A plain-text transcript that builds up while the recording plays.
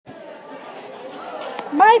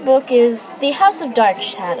My book is The House of Dark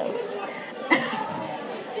Shadows.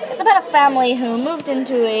 It's about a family who moved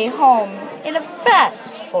into a home in a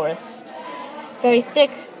vast forest. Very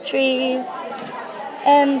thick trees,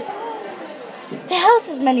 and the house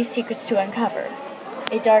has many secrets to uncover.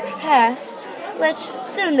 A dark past, which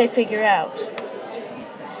soon they figure out.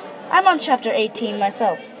 I'm on chapter 18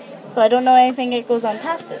 myself, so I don't know anything that goes on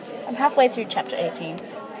past it. I'm halfway through chapter 18.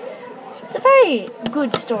 It's a very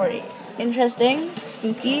good story. It's interesting,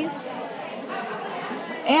 spooky,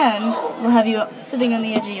 and will have you sitting on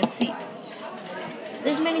the edge of your seat.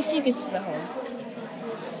 There's many secrets to the home.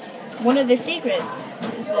 One of the secrets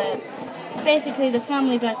is that basically the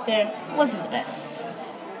family back there wasn't the best.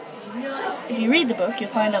 If you read the book, you'll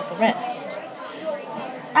find out the rest.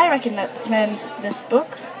 I recommend this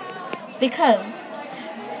book because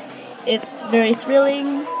it's very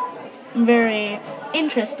thrilling, very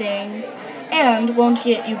interesting, and won't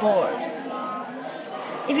get you bored.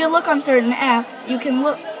 If you look on certain apps, you can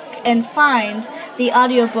look and find the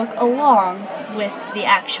audiobook along with the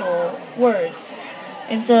actual words.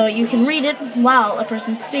 And so you can read it while a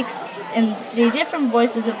person speaks in the different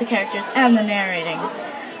voices of the characters and the narrating.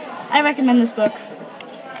 I recommend this book.